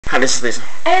Hi, this is Lisa.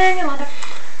 And Yolanda.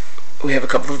 We have a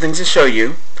couple of things to show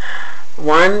you.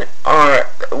 One,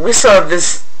 we saw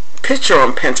this picture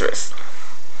on Pinterest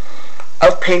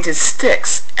of painted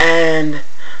sticks, and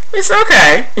we said,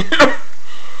 okay,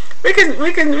 we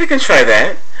can try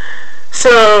that.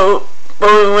 So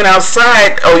when we went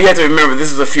outside, oh, you have to remember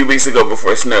this was a few weeks ago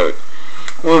before it snowed.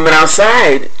 When we went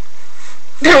outside,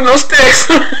 there were no sticks.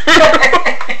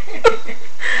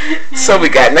 So we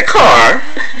got in the car.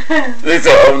 They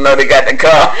said, oh no, they got in the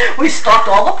car. We stopped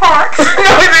all the parks.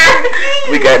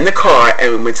 We got in the car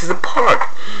and we went to the park.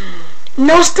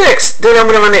 No sticks. Then I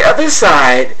went on the other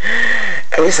side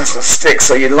and we saw some sticks.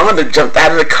 So Yolanda jumped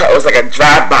out of the car. It was like a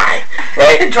drive-by,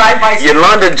 right? Drive-by.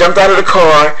 Yolanda jumped out of the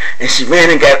car and she ran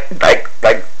and got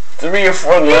like 3 or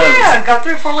 4 limbs. Yeah, got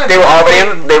 3 or 4 limbs. They were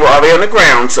already on the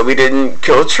ground, so we didn't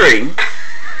kill a tree.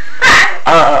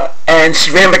 And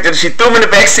she ran back there. She threw them in the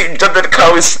back seat and jumped in the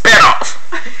car and sped off.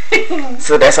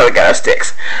 So that's how we got our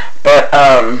sticks. But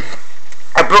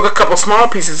I broke a couple small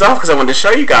pieces off because I wanted to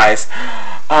show you guys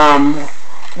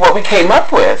what we came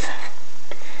up with.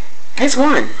 Here's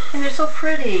one. And they're so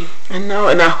pretty. I know,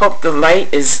 and I hope the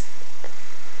light is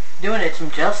doing it some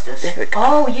justice. There we go.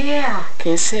 Oh yeah.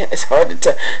 Can you see it? It's hard to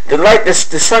tell. The light, the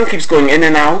sun keeps going in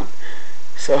and out,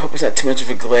 so I hope it's not too much of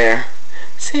a glare.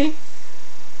 See?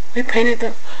 We painted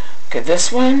them. Okay,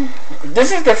 this one.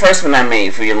 This is the first one I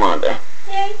made for Yolanda.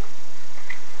 Yay.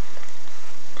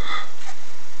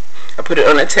 I put it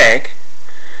on a tag,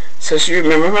 so she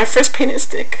remembered my first painted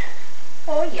stick.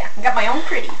 Oh yeah, I got my own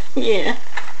pretty. Yeah.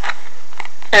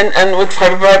 And with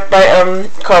fiber by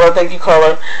Carla. Thank you,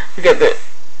 Carla. We got the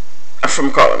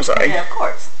from Carla. I'm sorry. Yeah, of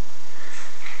course.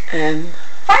 And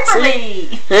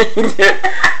Fiberly.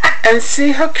 And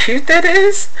see how cute that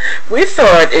is? We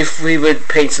thought if we would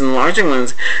paint some larger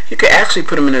ones, you could actually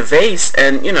put them in a vase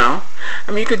and, you know,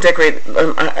 I mean, you could decorate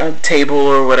a table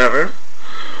or whatever.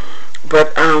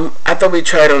 But I thought we'd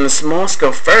try it on a small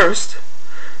scale first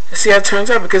to see how it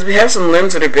turns out, because we have some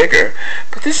limbs that are bigger.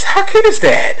 But this, how cute is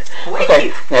that? Wait.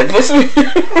 Okay, now this one,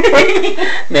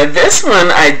 now this one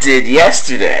I did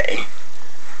yesterday.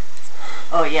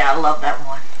 Oh yeah, I love that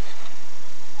one.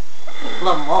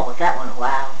 Love them all with that one.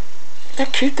 Wow. How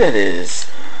cute that is.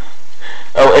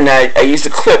 Oh, and I used a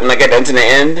clip when I got down to the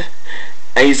end.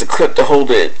 I used a clip to hold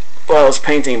it while I was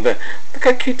painting, but look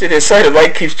how cute it is. Sorry, the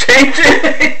light keeps changing.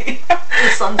 The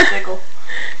sun stickle.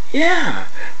 Yeah,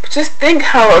 but just think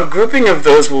how a grouping of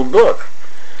those will look,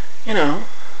 you know,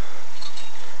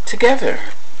 together.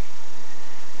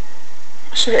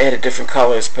 I should have added different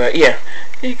colors, but yeah,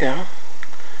 here you go.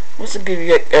 What's to give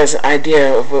you guys an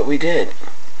idea of what we did.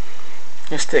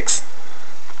 The sticks.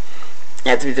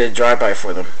 After we did a drive-by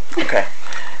for them. Okay.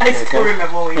 I still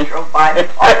remember when we drove by the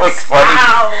park. That was funny.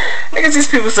 Wow. I guess these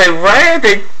people say, why are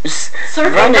they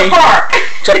Surfing the park.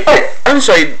 Oh, I'm going to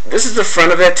show you. This is the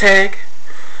front of that tag.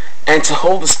 And to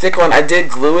hold the stick on, I did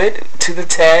glue it to the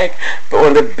tag. But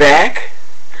on the back,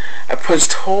 I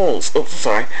punched holes. Oops,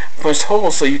 sorry. I punched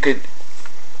holes so I could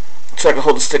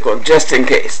hold the stick on just in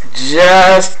case.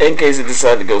 Just in case it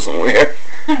decided to go somewhere.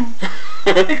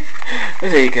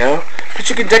 There you go. But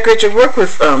you can decorate your work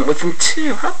with them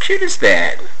too. How cute is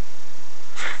that?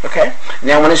 Okay.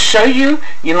 Now I want to show you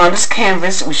Yolanda's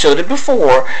canvas. We showed it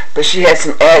before, but she had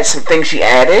some things she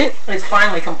added. It's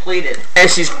finally completed. And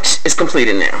it's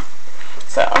completed now.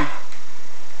 So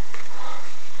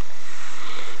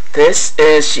this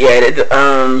is, she added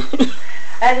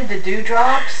Added the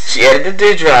dewdrops. She added the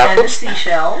dewdrop. And the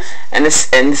seashells. And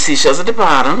the seashells at the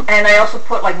bottom. And I also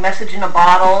put like message in a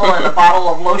bottle and a bottle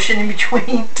of lotion in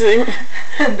between.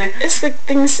 It's the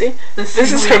thing, see? This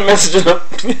is her message in a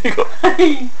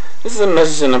This is a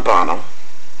message in a bottle.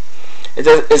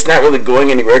 It's not really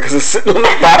going anywhere because it's sitting on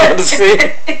the bottom of the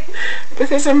sea. But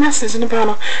there's a message in the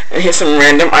bottle. And here's some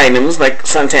random items like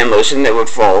suntan lotion that would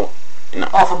fall, you know,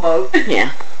 off a boat.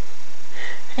 Yeah.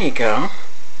 There you go.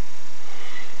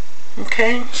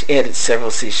 Okay, she added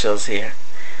several seashells here.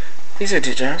 These are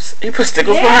dewdrops. You put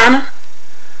stickles behind them?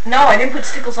 No, I didn't put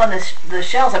stickles on the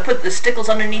shells. I put the stickles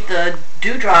underneath the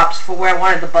dewdrops for where I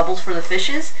wanted the bubbles for the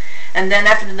fishes. And then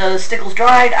after the stickles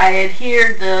dried, I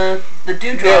adhered the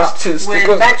dewdrops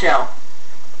with matte gel.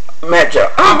 Matte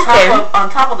gel. Oh, on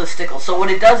top of the stickles. So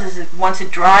what it does is, once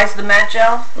it dries the matte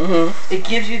gel, it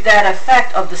gives you that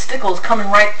effect of the stickles coming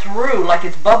right through like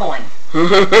it's bubbling.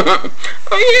 Oh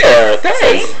yeah, that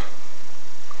is.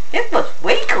 It was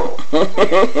way cool.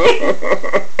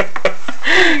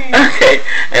 Okay,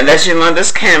 and that's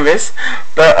Yolanda's canvas.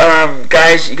 But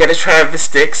guys, you gotta try the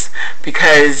sticks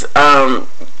because go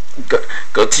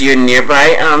to your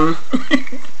nearby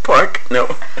park.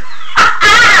 No.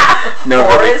 No,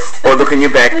 really. Or look in your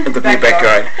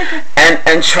backyard,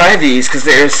 and try these because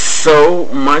they're so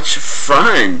much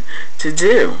fun to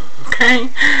do. Okay.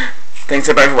 Thanks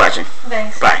everybody for watching.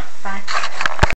 Thanks. Bye.